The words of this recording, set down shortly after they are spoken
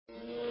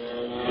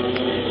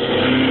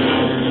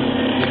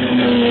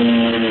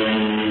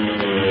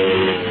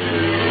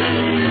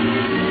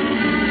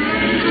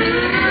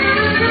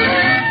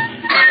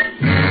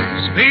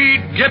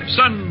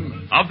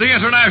of the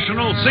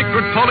International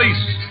Secret Police.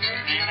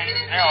 Ceiling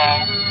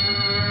zero.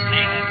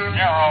 Ceiling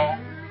zero.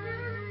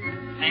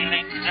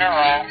 Ceiling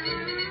zero.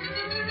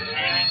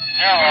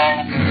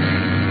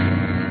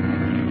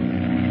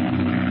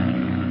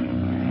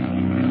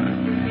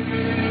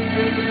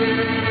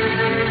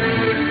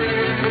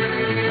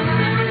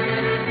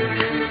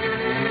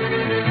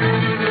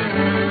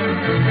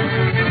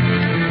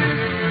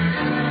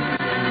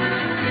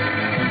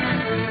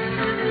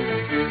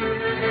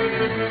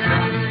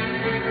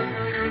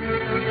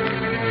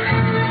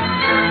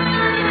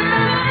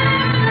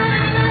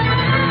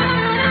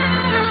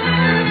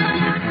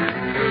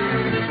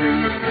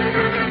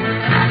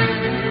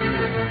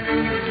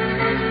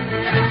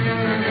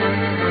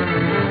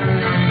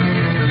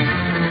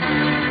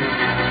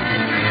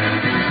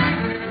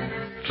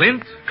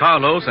 Clint,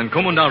 Carlos, and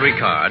Commandant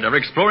Ricard are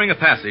exploring a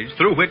passage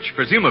through which,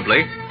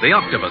 presumably, the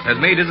octopus has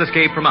made his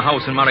escape from a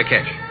house in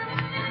Marrakesh.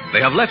 They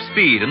have left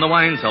Speed in the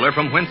wine cellar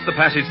from whence the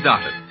passage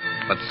started,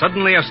 but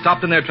suddenly are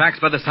stopped in their tracks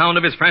by the sound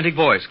of his frantic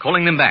voice,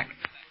 calling them back.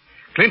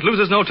 Clint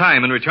loses no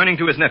time in returning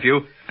to his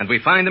nephew, and we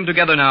find them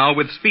together now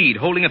with Speed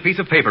holding a piece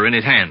of paper in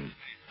his hand.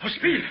 Oh,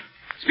 Speed!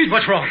 Speed,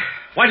 what's wrong?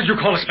 Why did you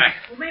call us back?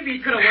 Well, maybe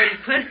he could have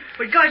waited, Clint.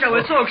 But, gosh, I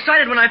was so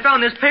excited when I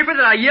found this paper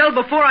that I yelled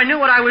before I knew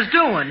what I was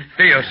doing.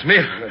 Dios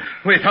mío.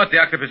 We thought the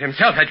octopus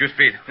himself had you,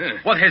 Speed.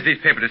 What has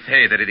this paper to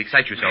say that it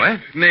excites you so, eh?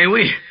 Mais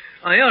oui.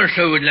 I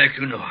also would like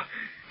to know.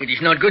 It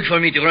is not good for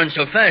me to run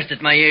so fast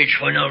at my age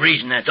for no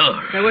reason at all.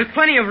 There was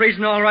plenty of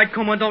reason, all right,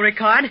 Commandant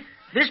Ricard.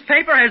 This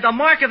paper has the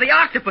mark of the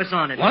octopus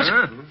on it. What?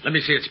 Let me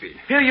see it, Speed.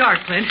 Here you are,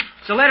 Clint.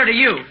 It's a letter to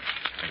you.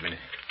 Wait a minute.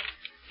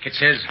 It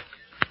says,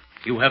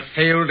 "You have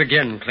failed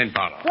again, Clint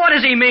Barlow." What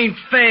does he mean,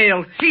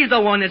 failed? He's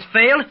the one that's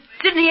failed.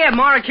 Didn't he have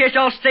Marrakesh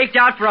all staked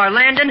out for our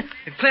landing?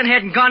 If Clint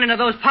hadn't gone into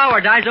those power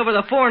dives over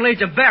the foreign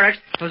leads of barracks,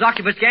 those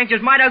octopus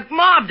gangsters might have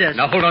mobbed us.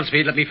 Now, hold on,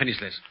 Speed. Let me finish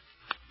this.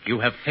 You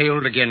have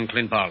failed again,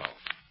 Clint Barlow.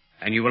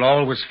 And you will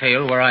always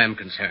fail where I am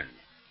concerned.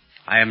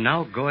 I am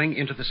now going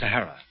into the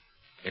Sahara.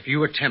 If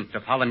you attempt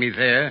to follow me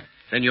there,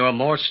 then you are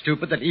more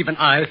stupid than even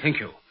I think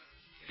you.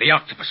 The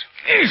octopus.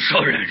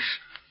 Insolence!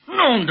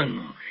 No.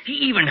 He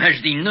even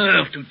has the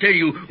nerve to tell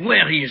you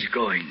where he is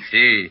going.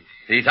 See,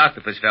 this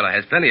octopus fellow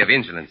has plenty of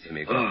insolence,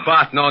 amigo.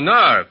 But no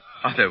nerve.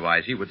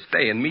 Otherwise, he would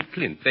stay and meet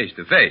Clint face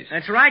to face.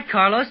 That's right,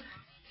 Carlos.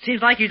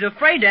 Seems like he's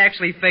afraid to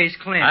actually face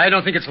Clint. I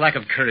don't think it's lack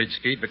of courage,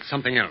 Speed, but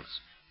something else.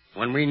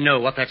 When we know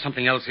what that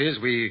something else is,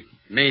 we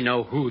may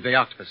know who the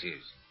octopus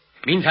is.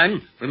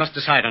 Meantime, we must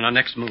decide on our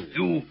next move.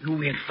 You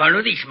will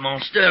follow this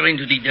monster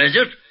into the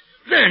desert?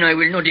 Then I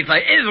will notify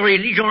every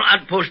Legion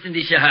outpost in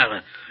the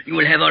Sahara. You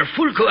will have our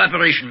full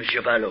cooperation,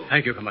 Monsieur Barlow.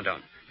 Thank you,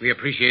 Commandant. We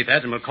appreciate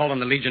that, and we'll call on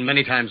the Legion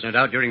many times, no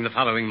doubt, during the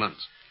following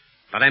months.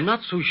 But I'm not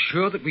so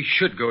sure that we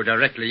should go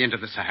directly into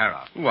the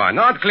Sahara. Why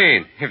not,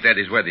 Clint? If that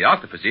is where the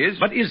octopus is.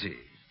 But is he?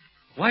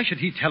 Why should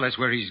he tell us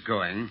where he's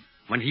going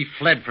when he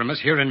fled from us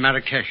here in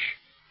Marrakesh?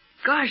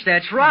 Gosh,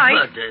 that's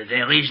right. But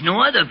there is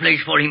no other place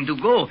for him to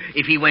go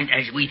if he went,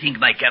 as we think,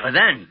 by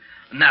caravan.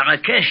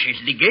 Marrakesh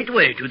is the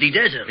gateway to the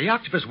desert. The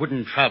octopus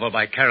wouldn't travel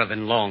by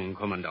caravan long,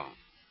 Commandant.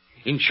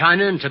 In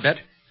China and Tibet,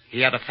 he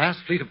had a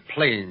fast fleet of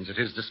planes at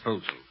his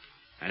disposal.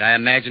 And I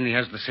imagine he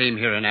has the same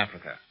here in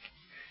Africa.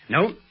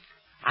 No,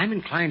 I'm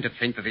inclined to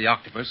think that the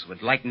octopus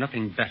would like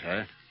nothing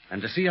better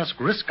than to see us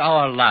risk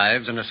our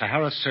lives in a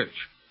Sahara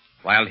search,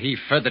 while he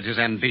furthered his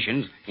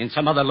ambitions in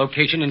some other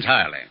location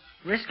entirely.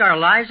 Risk our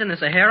lives in the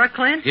Sahara,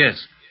 Clint?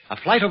 Yes. A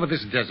flight over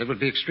this desert would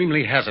be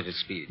extremely hazardous,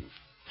 Speed.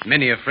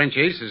 Many a French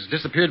ace has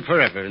disappeared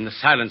forever in the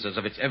silences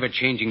of its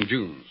ever-changing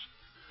dunes.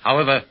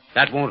 However,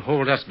 that won't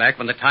hold us back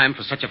when the time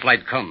for such a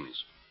flight comes.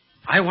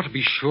 I want to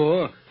be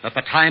sure that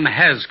the time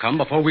has come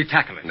before we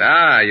tackle it.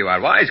 Ah, you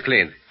are wise,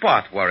 Clint.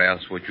 But where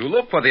else would you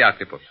look for the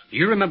octopus? Do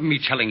you remember me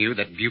telling you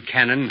that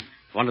Buchanan,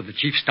 one of the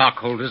chief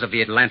stockholders of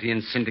the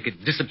Atlantean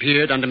Syndicate,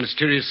 disappeared under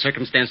mysterious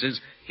circumstances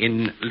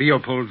in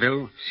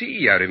Leopoldville?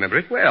 See, I remember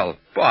it well.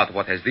 But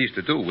what has this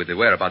to do with the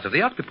whereabouts of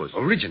the octopus?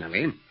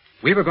 Originally,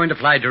 we were going to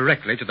fly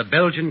directly to the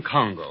Belgian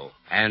Congo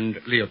and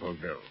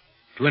Leopoldville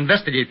to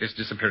investigate this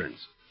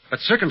disappearance. But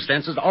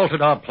circumstances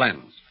altered our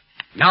plans.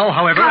 Now,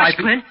 however, Gosh,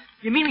 Clint,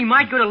 you mean we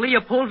might go to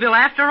Leopoldville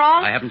after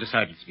all? I haven't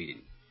decided, Speed.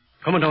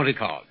 Commandant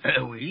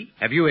Ricard. Oui?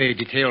 Have you a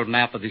detailed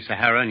map of the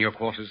Sahara in your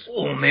quarters?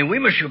 Oh, mais oui,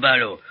 Monsieur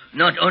Barlow.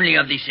 Not only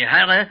of the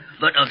Sahara,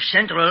 but of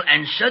Central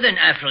and Southern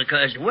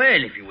Africa as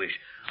well, if you wish.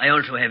 I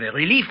also have a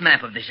relief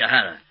map of the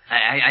Sahara.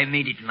 I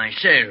made it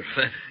myself.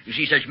 You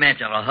see, such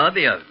maps are a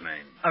hobby of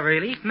mine. A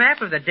relief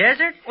map of the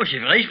desert? Oh, c'est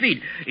vrai,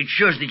 Speed. It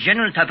shows the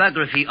general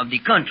topography of the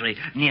country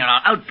near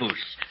our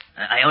outposts.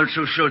 I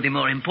also show the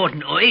more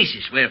important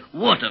oasis where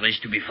water is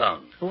to be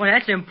found. Well,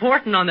 that's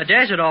important on the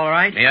desert, all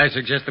right. May I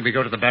suggest that we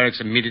go to the barracks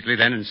immediately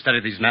then and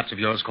study these maps of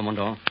yours,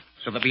 Commandant,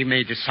 so that we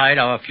may decide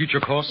our future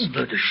course?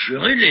 But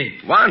surely.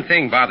 One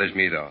thing bothers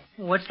me, though.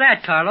 What's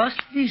that, Carlos?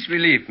 This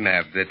relief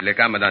map that Le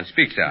Commandant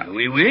speaks of.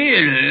 Oui,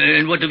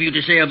 and what have you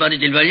to say about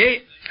it, Envalier?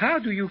 How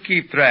do you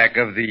keep track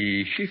of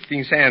the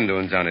shifting sand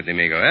dunes on it,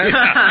 amigo,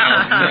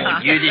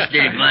 eh? You this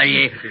day,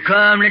 Marie.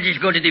 Come, let us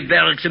go to the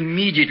barracks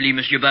immediately,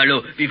 Monsieur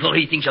Barlow, before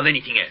he thinks of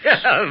anything else.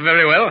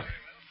 Very well.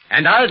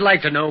 And I'd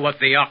like to know what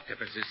the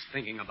octopus is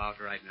thinking about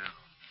right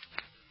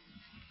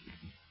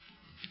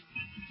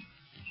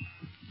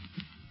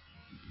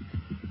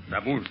now.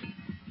 Zabul.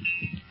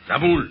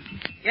 Zabul.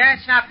 Yes,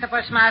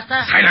 Octopus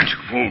Master. Silence,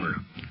 you fool.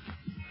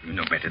 You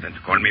know better than to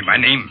call me by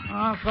name.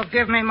 Oh,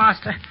 forgive me,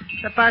 Master.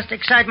 The past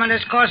excitement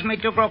has caused me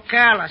to grow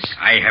careless.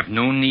 I have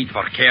no need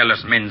for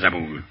careless men,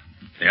 Zabul.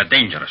 They are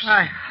dangerous.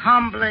 I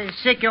humbly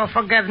seek your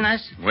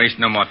forgiveness. Waste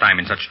no more time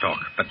in such talk,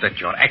 but let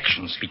your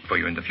actions speak for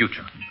you in the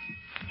future.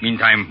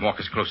 Meantime, walk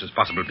as close as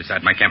possible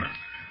beside my camera.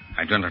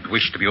 I do not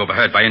wish to be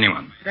overheard by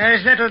anyone. There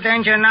is little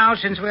danger now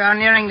since we are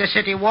nearing the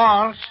city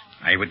walls.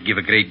 I would give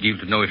a great deal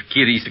to know if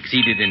Kiri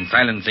succeeded in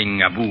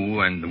silencing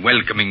Abu and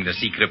welcoming the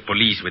secret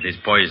police with his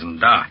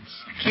poisoned darts.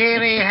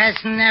 Kiri has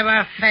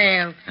never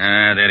failed.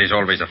 There is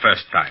always a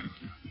first time.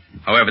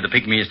 However, the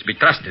pygmy is to be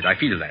trusted. I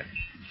feel that.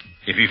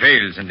 If he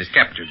fails and is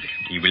captured,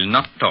 he will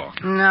not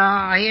talk.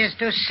 No, he is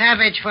too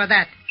savage for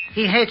that.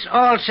 He hates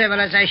all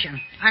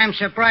civilization. I am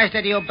surprised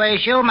that he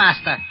obeys you,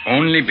 Master.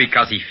 Only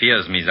because he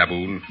fears me,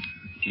 Zabul.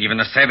 Even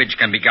a savage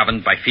can be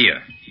governed by fear.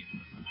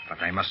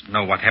 But I must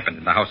know what happened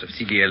in the house of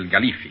Sidi El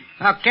Ghalifi.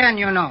 How can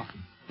you know?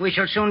 We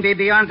shall soon be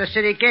beyond the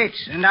city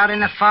gates and out in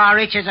the far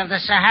reaches of the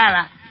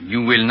Sahara.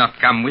 You will not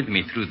come with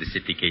me through the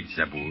city gates,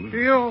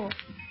 Zabul.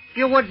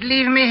 You would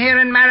leave me here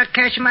in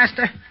Marrakesh,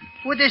 Master,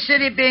 with the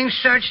city being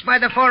searched by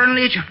the Foreign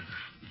Legion.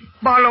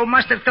 Barlow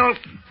must have told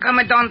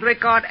Commandant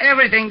Ricard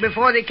everything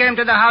before they came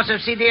to the house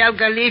of Sidi El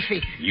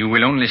Ghalifi. You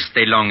will only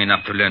stay long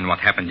enough to learn what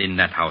happened in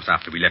that house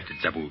after we left it,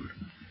 Zabul.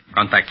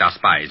 Contact our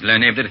spies.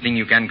 Learn everything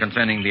you can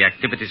concerning the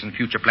activities and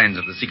future plans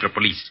of the secret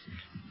police.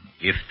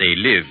 If they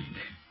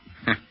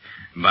lived.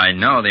 By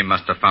now they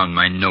must have found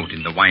my note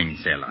in the wine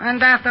cellar.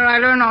 And after I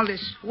learn all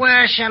this,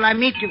 where shall I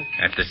meet you?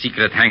 At the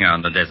secret hangar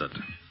on the desert.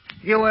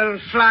 You will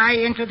fly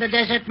into the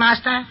desert,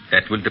 Master?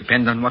 That will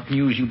depend on what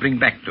news you bring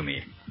back to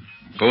me.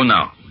 Go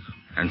now,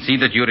 and see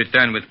that you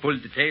return with full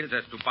details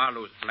as to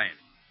Barlow's plan.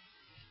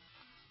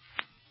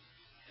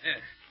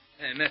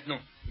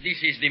 Maintenant,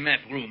 this is the map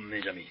room,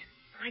 mes amis.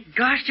 My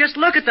gosh, just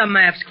look at the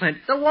maps, Clint.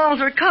 The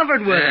walls are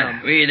covered with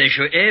them. Oui, they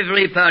show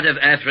every part of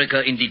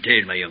Africa in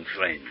detail, my young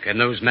friend. Can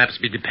those maps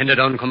be depended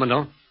on,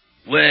 Commandant?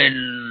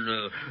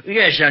 Well,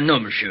 yes and no,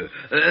 monsieur.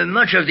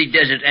 Much of the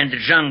desert and the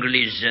jungle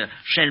is,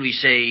 shall we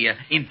say,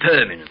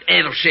 impermanent,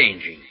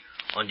 ever-changing.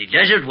 On the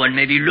desert, one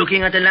may be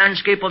looking at a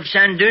landscape of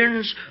sand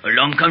dunes,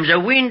 along comes a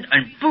wind,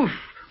 and poof,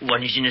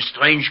 one is in a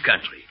strange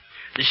country.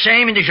 The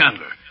same in the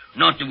jungle,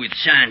 not with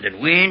sand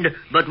and wind,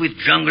 but with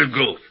jungle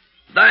growth.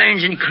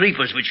 Vines and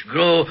creepers which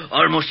grow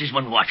almost as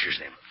one watches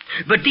them.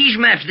 But these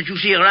maps that you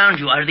see around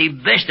you are the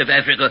best of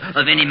Africa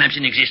of any maps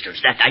in existence.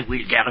 That I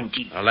will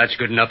guarantee. Well, that's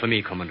good enough for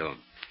me, Commandant.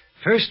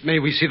 First, may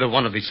we see the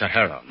one of the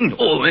Sahara?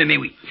 Oh, may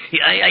we?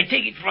 I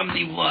take it from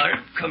the wall.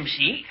 Come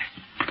see.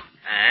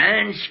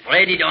 And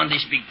spread it on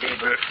this big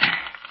table.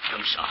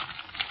 Come so.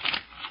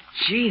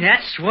 Gee,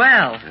 that's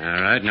swell.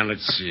 All right, now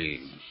let's see.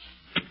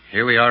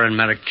 Here we are in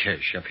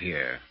Marrakesh, up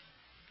here.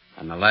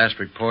 And the last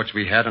reports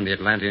we had on the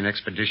Atlantean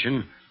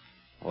expedition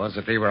was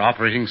that they were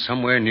operating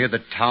somewhere near the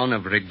town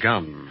of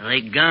Regan.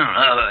 Regan?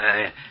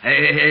 Oh,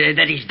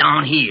 that is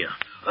down here.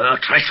 A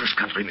treacherous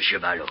country, Monsieur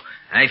Barlow.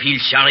 I feel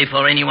sorry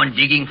for anyone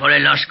digging for a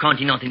lost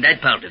continent in that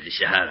part of the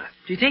Sahara.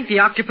 Do you think the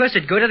octopus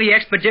would go to the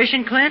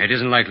expedition, Clint? It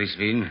isn't likely,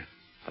 Sveen.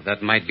 But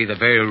that might be the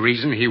very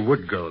reason he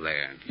would go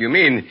there. You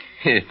mean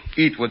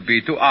it would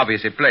be too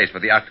obvious a place for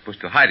the octopus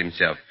to hide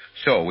himself.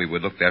 So we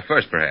would look there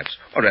first, perhaps.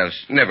 Or else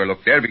never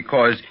look there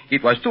because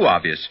it was too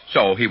obvious.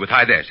 So he would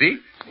hide there, see?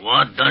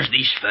 What does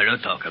this fellow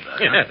talk about?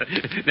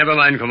 Huh? Never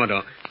mind,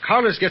 Commodore.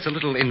 Carlos gets a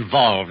little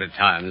involved at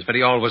times, but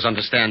he always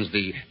understands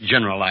the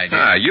general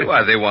idea. You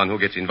are the one who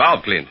gets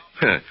involved, Clint.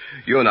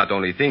 You not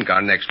only think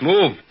our next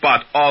move,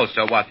 but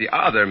also what the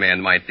other man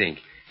might think.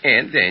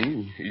 And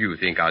then you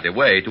think out a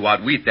way to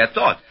outwit that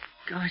thought.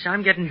 Gosh,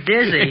 I'm getting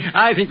dizzy.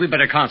 I think we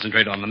better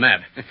concentrate on the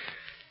map.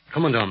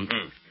 Commandant,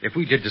 if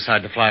we did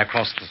decide to fly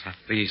across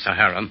the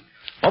Sahara,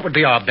 what would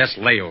be our best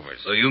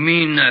layovers? So you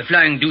mean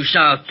flying due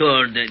south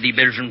toward the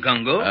Belgian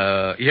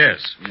Congo? Yes.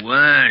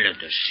 Well, let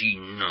us see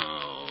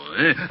now.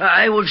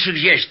 I would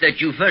suggest that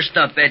you first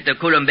stop at the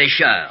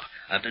Colombechar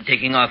after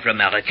taking off from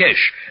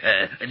Marrakesh.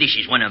 This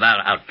is one of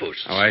our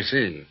outposts. Oh, I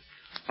see.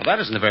 Well,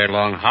 that isn't a very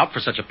long hop for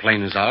such a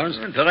plane as ours.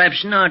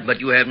 Perhaps not, but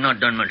you have not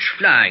done much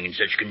flying in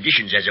such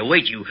conditions as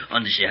await you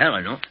on the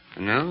Sahara, no?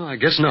 No, I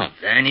guess not.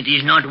 Then it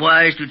is not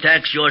wise to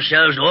tax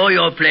yourselves or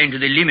your plane to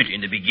the limit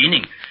in the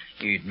beginning.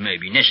 It may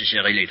be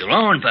necessary later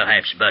on,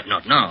 perhaps, but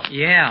not now.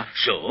 Yeah.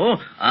 So,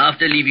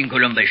 after leaving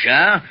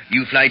Colombechar,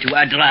 you fly to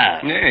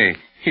Adrar. Nay,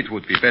 it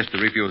would be best to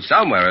refuel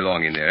somewhere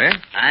along in there, eh?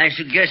 I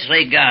suggest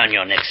Regan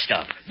your next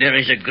stop. There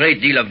is a great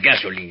deal of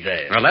gasoline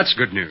there. Well, that's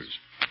good news.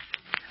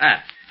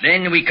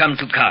 Then we come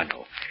to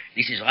Kano.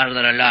 This is rather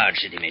a large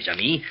city, mes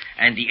amis,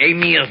 and the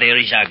emir there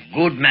is a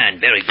good man,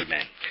 very good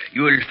man.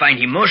 You will find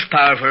him most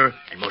powerful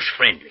and most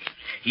friendly.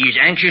 He is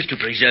anxious to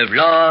preserve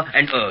law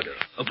and order.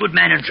 A good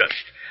man and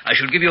just. I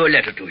shall give you a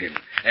letter to him.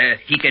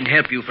 He can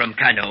help you from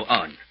Kano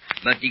on.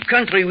 But the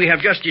country we have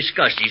just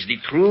discussed is the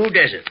true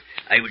desert.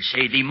 I would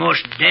say the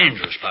most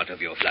dangerous part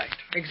of your flight.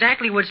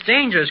 Exactly what's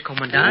dangerous,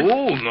 Commandant?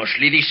 Oh,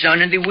 mostly the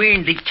sun and the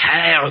wind, the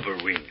terrible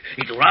wind.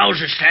 It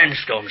rouses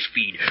sandstorm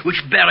speed, which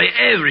bury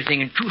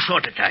everything in too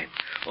short a time.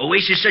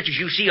 Oases such as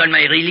you see on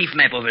my relief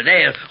map over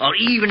there are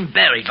even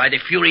buried by the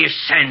furious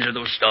sands of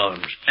those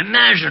storms.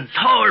 Imagine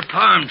tall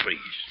palm trees.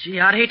 Gee,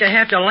 I'd hate to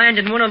have to land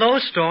in one of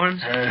those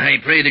storms. I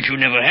pray that you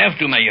never have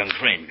to, my young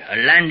friend. A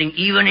landing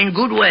even in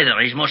good weather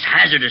is most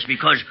hazardous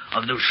because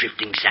of those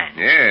shifting sands.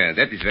 Yeah,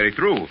 that is very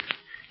true.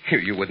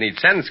 You would need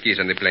sand skis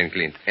on the plane,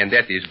 Clint, and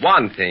that is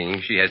one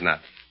thing she has not.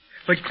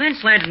 But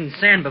Clint's landed in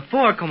sand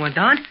before,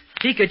 Commandant.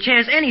 He could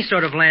chance any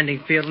sort of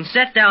landing field and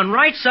set down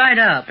right side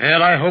up.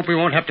 Well, I hope we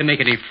won't have to make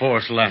any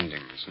forced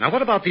landings. Now,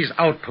 what about these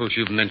outposts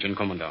you've mentioned,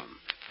 Commandant?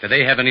 Do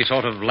they have any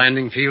sort of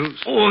landing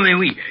fields? Oh, mais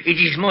oui. It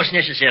is most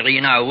necessary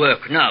in our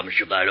work now,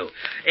 Monsieur Barlow.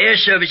 Air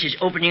Service is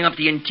opening up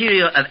the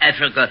interior of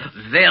Africa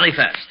very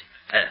fast.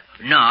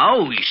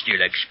 Now, we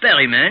still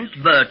experiment,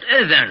 but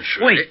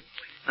eventually... Wait.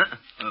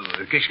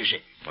 Qu'est-ce que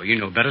c'est? Well, you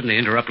know better than to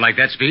interrupt like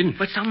that, Speed.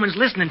 But someone's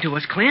listening to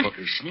us, Clint.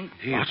 Listening?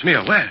 What's me?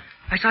 Where?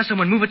 I saw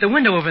someone move at the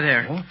window over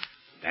there. Oh?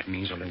 That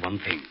means only one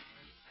thing.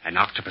 An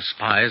octopus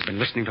spy has been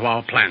listening to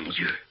our plans.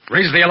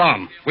 Raise the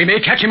alarm. We may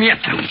catch him yet.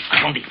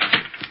 Attendez.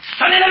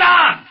 Sonnez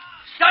l'alarme!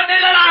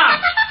 Sonnez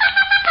l'alarme!